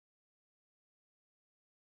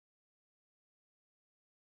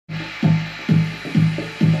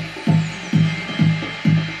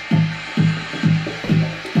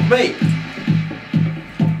me.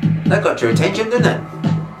 That got your attention, didn't it?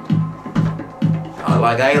 I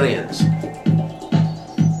like aliens.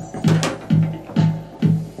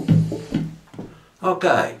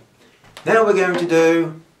 Okay, now we're going to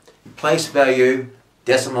do place value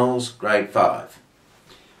decimals grade 5.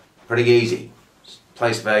 Pretty easy.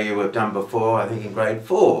 Place value we've done before, I think in grade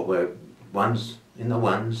 4, where ones in the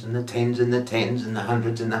ones and the tens in the tens and the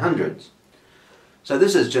hundreds in the hundreds. So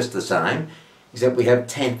this is just the same, except we have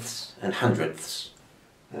tenths and hundredths.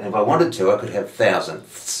 And if I wanted to, I could have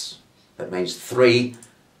thousandths. That means 3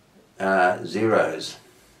 zeros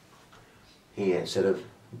here instead of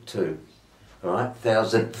 2. Alright,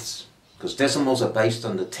 thousandths. Because decimals are based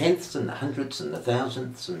on the tenths and the hundredths and the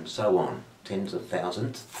thousandths and so on. Tens of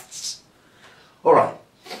thousandths. Alright,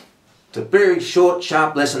 it's a very short,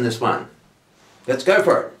 sharp lesson, this one. Let's go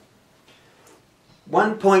for it.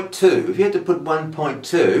 1.2, if you had to put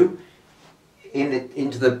 1.2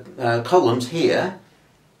 into the columns here,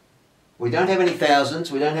 we don't have any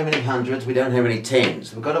thousands, we don't have any hundreds, we don't have any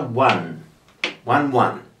tens. We've got a 1. 1,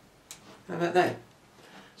 1. How about that?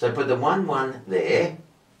 So put the 1, 1 there.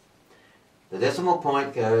 The decimal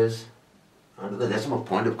point goes under the decimal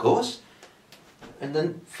point, of course. And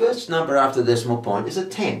the first number after the decimal point is a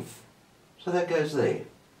tenth. So that goes there.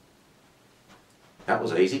 That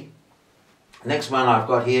was easy. Next one I've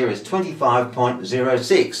got here is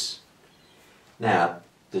 25.06. Now,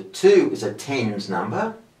 the 2 is a tens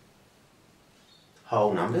number.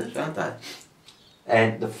 Whole numbers, aren't they?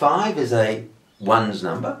 And the 5 is a ones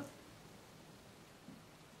number.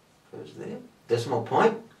 Goes there. Decimal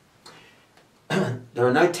point. There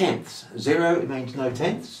are no tenths. 0 means no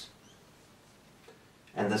tenths.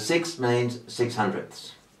 And the 6 means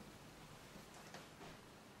 600ths.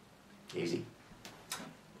 Easy.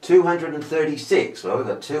 236. Well, we've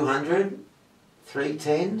got 200, 3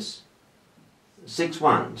 tens, 6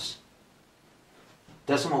 ones.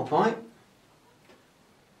 Decimal point.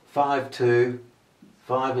 5, 2.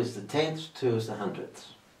 5 is the tenths, 2 is the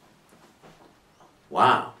hundredths.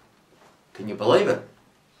 Wow. Can you believe it?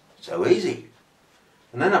 So easy.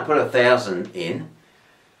 And then I put 1,000 in.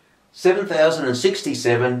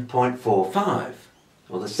 7,067.45.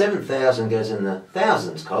 Well, the 7,000 goes in the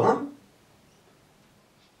thousands column.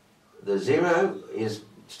 The 0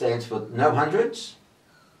 stands for no hundreds.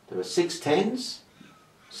 There are 6 tens,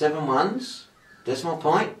 7 ones, decimal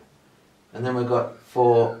point, and then we've got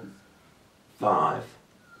 5.45.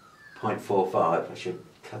 I should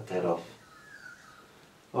cut that off.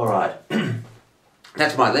 Alright,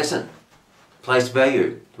 that's my lesson. Place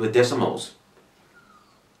value with decimals.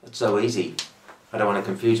 It's so easy. I don't want to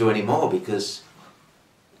confuse you anymore because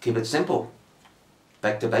keep it simple.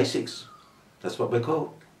 Back to basics. That's what we're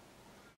called.